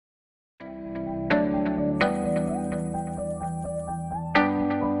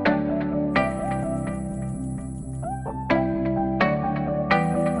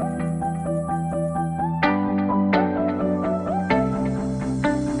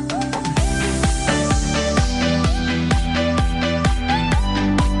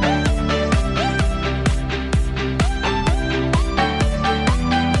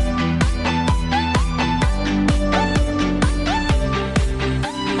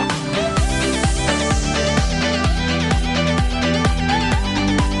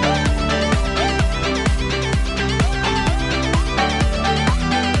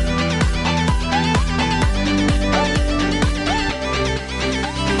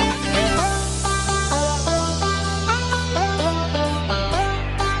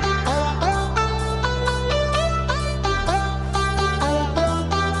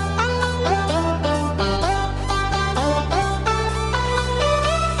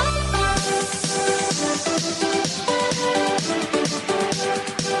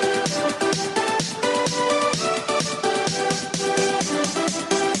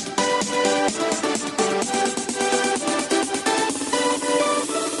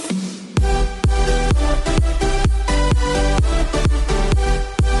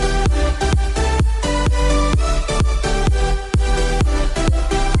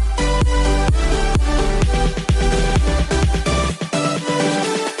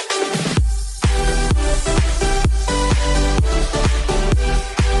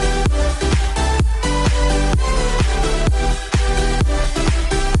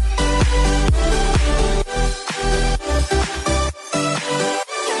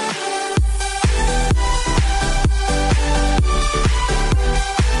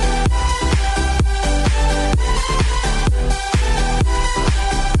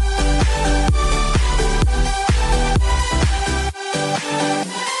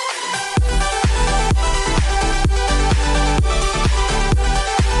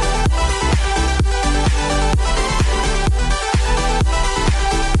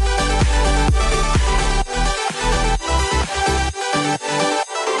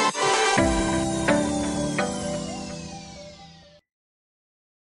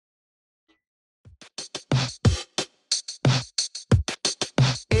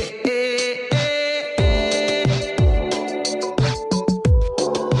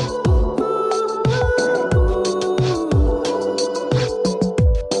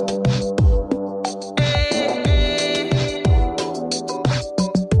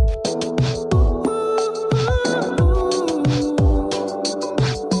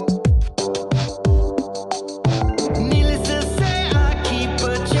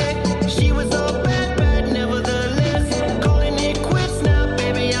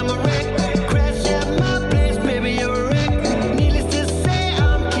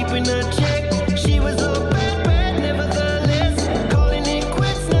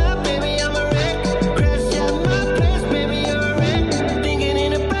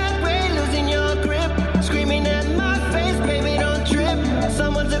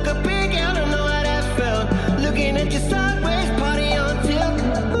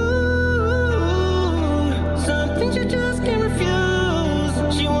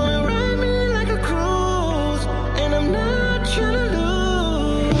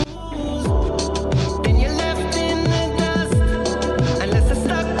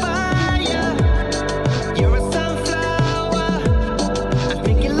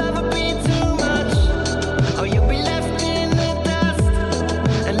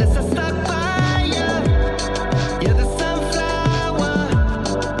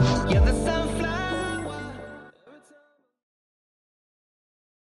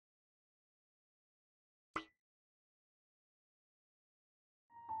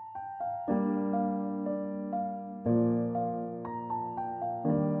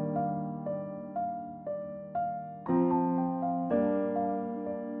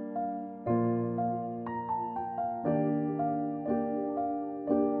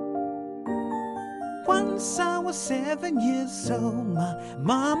Once I was 7 years old, my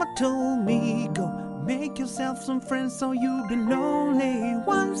mama told me, go make yourself some friends so you'll be lonely.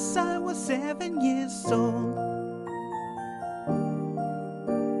 Once I was 7 years old.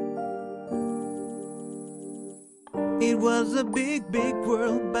 It was a big, big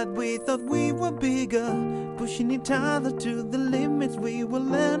world, but we thought we were bigger. Pushing each other to the limits, we were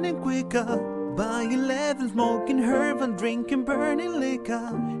learning quicker. By 11, smoking herb and drinking burning liquor.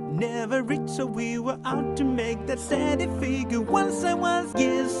 Never rich, so we were out to make that steady figure. Once I was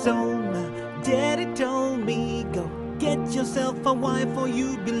years old, my daddy told me, go get yourself a wife or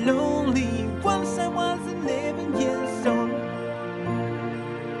you'll be lonely. Once I was 11 years old.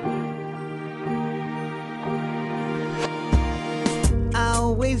 I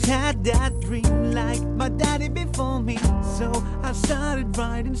always had that dream like my daddy before me. So I started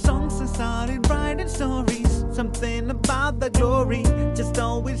writing songs and started writing stories. Something about the glory just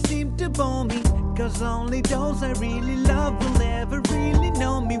always seemed to bore me, cause only those I really love will never really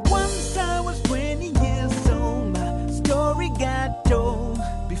know me. Once I was 20 years old, my story got told.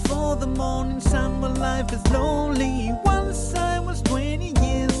 Before the morning sun, my life is lonely. Once I was 20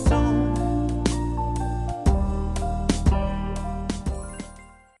 years old.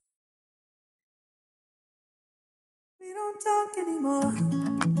 We don't talk anymore.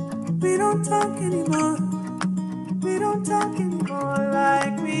 We don't talk anymore. We don't talk anymore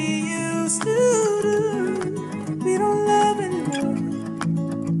like we used to do. We don't love anymore.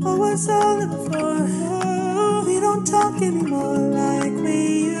 Oh, what's all in for? We don't talk anymore like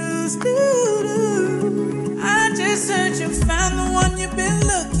we used to do. I just heard you found the one you've been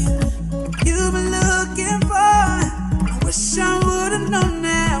looking for. I wish I would've known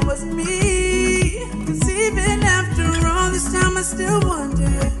that was me. Cause even after all this time I still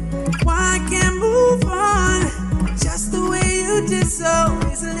wonder why I can't move on just the way you did so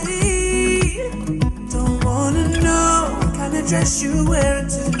easily. Don't wanna know what kind of dress you wearing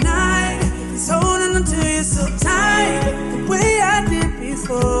tonight. It's holding on to you so tight, the way I did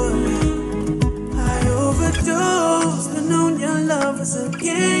before. I overdosed and on your love was a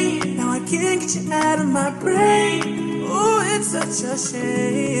game. Now I can't get you out of my brain. Oh, it's such a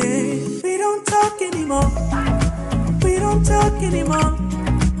shame. We don't talk anymore. We don't talk anymore.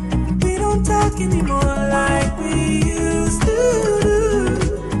 We don't talk anymore like we used to do.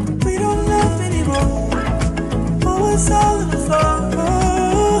 We don't love anymore. Oh, it's all in the floor.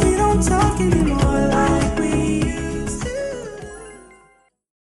 Oh, we don't talk anymore like we used to.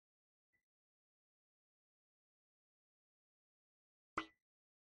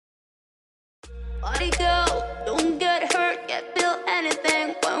 Body go, don't get hurt, can't feel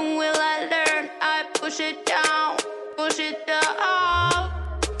anything. When will I learn? I push it down, push it down.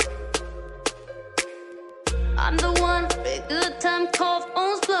 I'm the one, big good time call,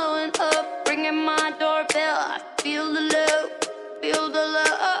 phone's blowing up, ringing my doorbell. I feel the love, feel the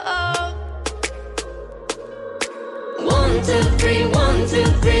love. 1, 2, 3, 1, 2,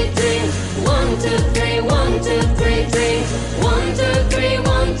 3, 3. 1, 2, 3, 1, 2, 3, 3. 1, 2, 3,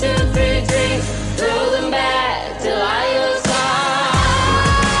 1, 2, 3, 3. Throw them back till I lose sight.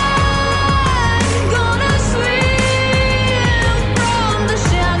 I'm gonna swing from the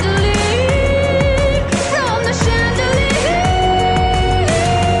chandelier, from the chandelier.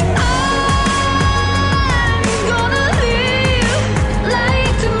 I'm gonna live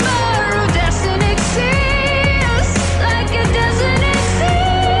like tomorrow doesn't exist, like it doesn't exist.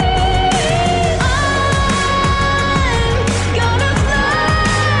 I'm gonna fly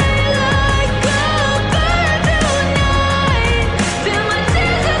like a bird tonight, till my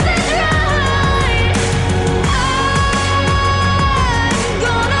tears are dry. I'm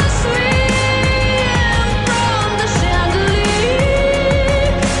gonna swing from the chandelier,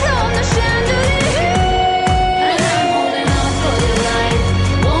 from the chandelier. And I'm holding on for your life,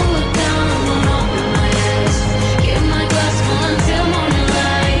 won't look down, won't open my eyes. Keep my glass full until morning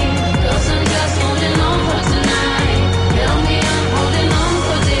light, 'cause I'm just holding on for tonight. Help me, I'm holding on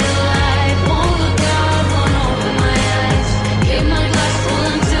for dear life. Won't look out, won't open my eyes. Keep my glass full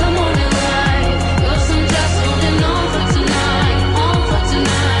until morning light, 'cause I'm just holding on for tonight, on for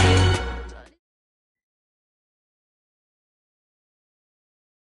tonight.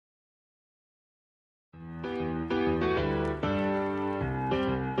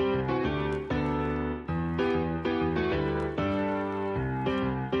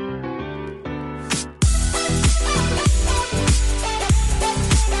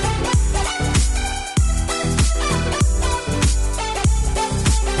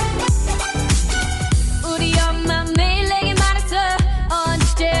 우리 엄마 매일 내게 말했어.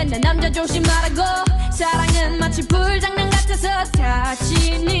 언제나 남자 조심하라고. 사랑은 마치 불장난 같아서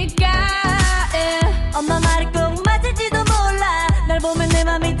다치니까.